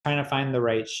trying to find the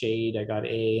right shade. I got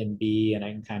A and B, and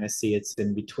I can kind of see it's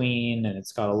in between, and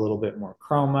it's got a little bit more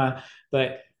chroma.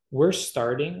 But we're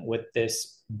starting with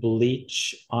this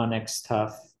bleach onyx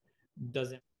tough.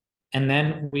 Doesn't, and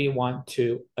then we want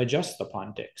to adjust the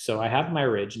Pontic. So I have my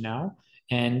ridge now.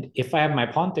 And if I have my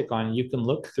Pontic on, you can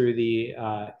look through the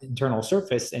internal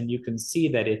surface and you can see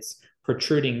that it's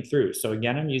protruding through. So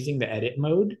again, I'm using the edit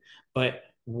mode, but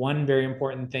one very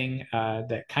important thing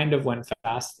that kind of went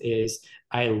fast is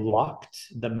I locked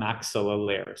the maxilla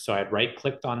layer. So I right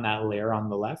clicked on that layer on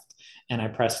the left and I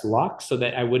pressed lock so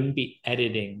that I wouldn't be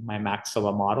editing my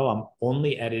maxilla model. I'm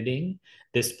only editing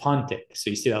this Pontic. So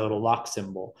you see that little lock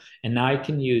symbol. And now I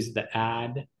can use the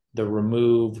add, the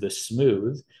remove, the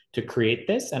smooth to create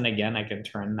this. And again, I can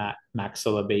turn that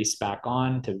maxilla base back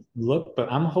on to look,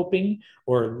 but I'm hoping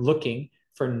or looking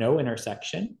for no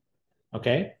intersection.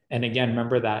 Okay. And again,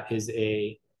 remember that is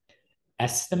a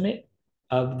estimate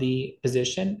of the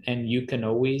position, and you can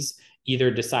always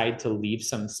either decide to leave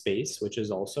some space, which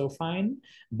is also fine.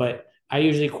 But I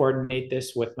usually coordinate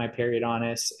this with my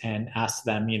periodontist and ask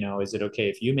them, is it okay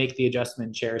if you make the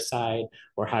adjustment chair side,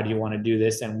 or how do you want to do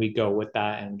this? And we go with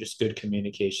that, and just good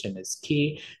communication is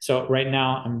key. So right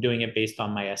now I'm doing it based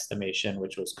on my estimation,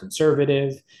 which was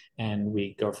conservative, and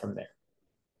we go from there.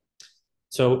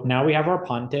 So now we have our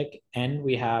Pontic and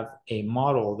we have a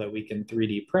model that we can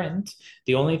 3D print.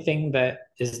 The only thing that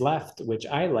is left, which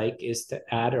I like, is to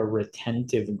add a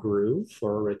retentive groove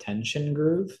or a retention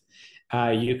groove.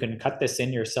 You can cut this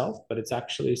in yourself, but it's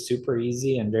actually super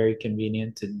easy and very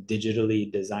convenient to digitally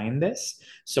design this.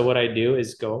 So what I do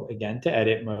is go again to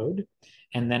edit mode.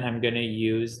 And then I'm going to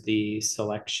use the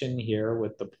selection here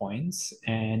with the points,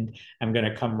 and I'm going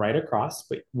to come right across.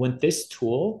 But with this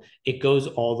tool, it goes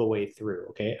all the way through.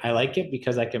 Okay. I like it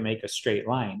because I can make a straight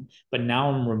line, but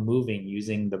now I'm removing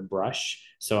using the brush.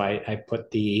 So I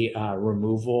put the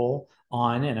removal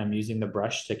on and I'm using the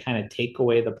brush to kind of take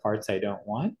away the parts I don't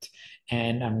want.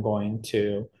 And I'm going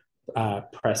to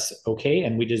press OK.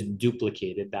 And we just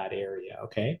duplicated that area.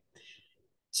 Okay.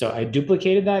 So I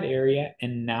duplicated that area,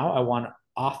 and now I want to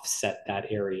offset that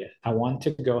area. I want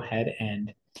to go ahead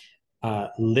and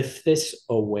lift this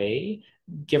away,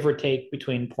 give or take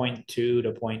between 0.2 to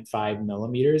 0.5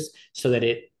 millimeters, so that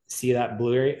it, see that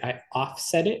blue area? I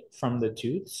offset it from the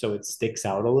tooth so it sticks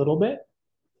out a little bit.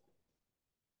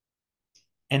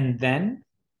 And then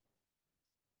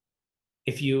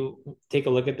if you take a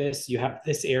look at this, you have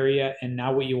this area, and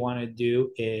now what you want to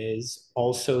do is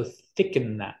also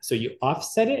thicken that. So you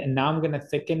offset it, and now I'm going to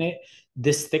thicken it.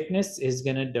 This thickness is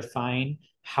going to define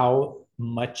how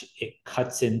much it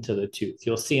cuts into the tooth.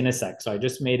 You'll see in a sec. So I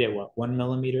just made it, what, 1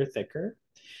 millimeter thicker.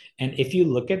 And if you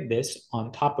look at this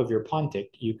on top of your Pontic,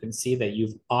 you can see that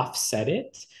you've offset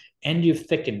it and you've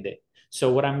thickened it.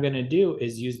 So what I'm going to do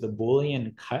is use the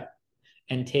Boolean cut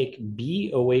and take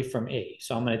B away from A.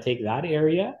 So I'm going to take that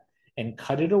area and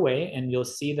cut it away. And you'll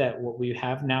see that what we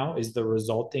have now is the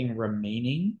resulting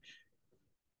remaining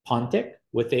Pontic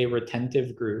with a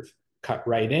retentive groove cut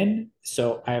right in.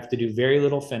 So I have to do very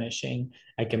little finishing.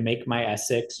 I can make my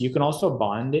Essex. You can also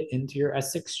bond it into your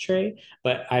Essex tray,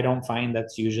 but I don't find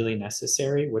that's usually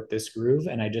necessary with this groove.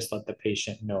 And I just let the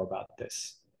patient know about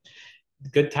this.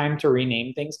 Good time to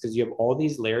rename things because you have all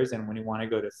these layers. And when you want to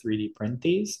go to 3D print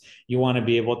these, you want to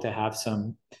be able to have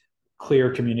some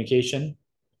clear communication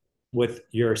with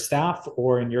your staff,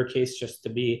 or in your case, just to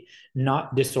be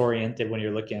not disoriented when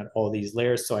you're looking at all these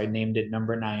layers. So I named it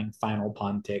number 9 final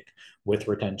Pontic with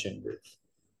retention groove.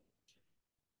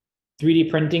 3D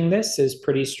printing this is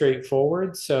pretty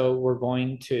straightforward. So we're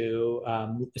going to,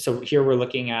 so here we're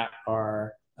looking at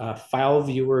our file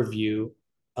viewer view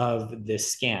of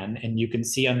this scan. And you can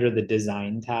see under the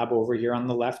design tab over here on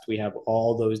the left, we have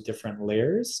all those different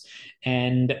layers.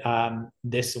 And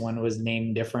this one was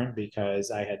named different because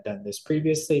I had done this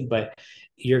previously, but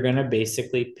you're going to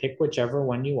basically pick whichever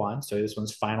one you want. So this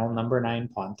one's final number 9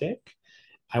 Pontic.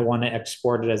 I want to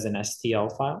export it as an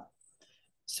STL file.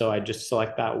 So I just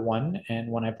select that one, and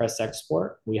when I press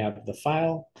export, we have the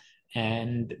file,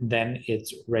 and then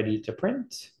it's ready to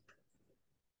print.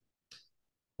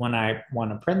 When I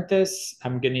want to print this,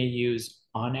 I'm going to use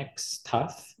Onyx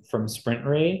Tough from Sprint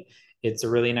Ray. It's a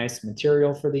really nice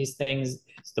material for these things.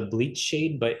 It's the bleach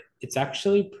shade, but it's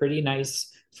actually pretty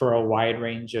nice for a wide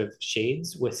range of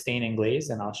shades with stain and glaze,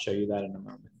 and I'll show you that in a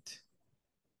moment.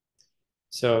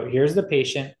 So here's the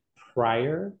patient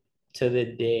prior to the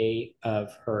day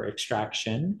of her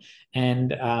extraction,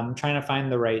 and trying to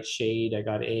find the right shade. I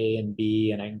got A and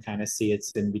B, and I can kind of see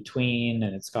it's in between,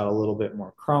 and it's got a little bit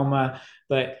more chroma,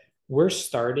 but we're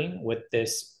starting with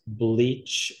this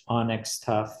bleach onyx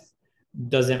tough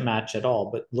doesn't match at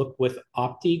all. But look, with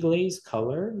Opti Glaze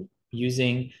color,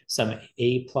 using some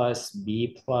A plus,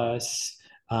 B plus,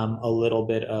 a little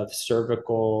bit of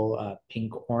cervical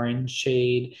pink orange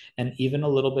shade, and even a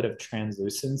little bit of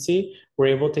translucency, we're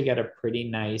able to get a pretty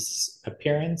nice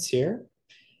appearance here.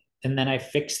 And then I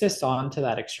fix this onto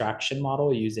that extraction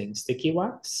model using sticky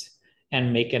wax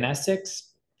and make an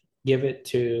Essex, give it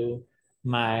to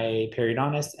my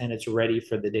periodontist, and it's ready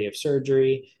for the day of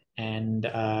surgery. And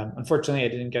unfortunately, I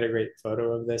didn't get a great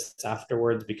photo of this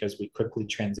afterwards because we quickly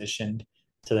transitioned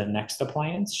to the next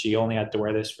appliance. She only had to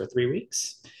wear this for 3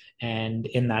 weeks. And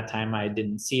in that time, I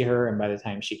didn't see her. And by the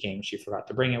time she came, she forgot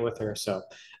to bring it with her. So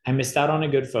I missed out on a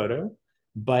good photo.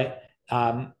 But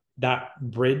that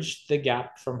bridged the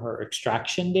gap from her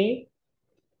extraction day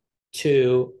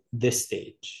to this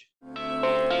stage.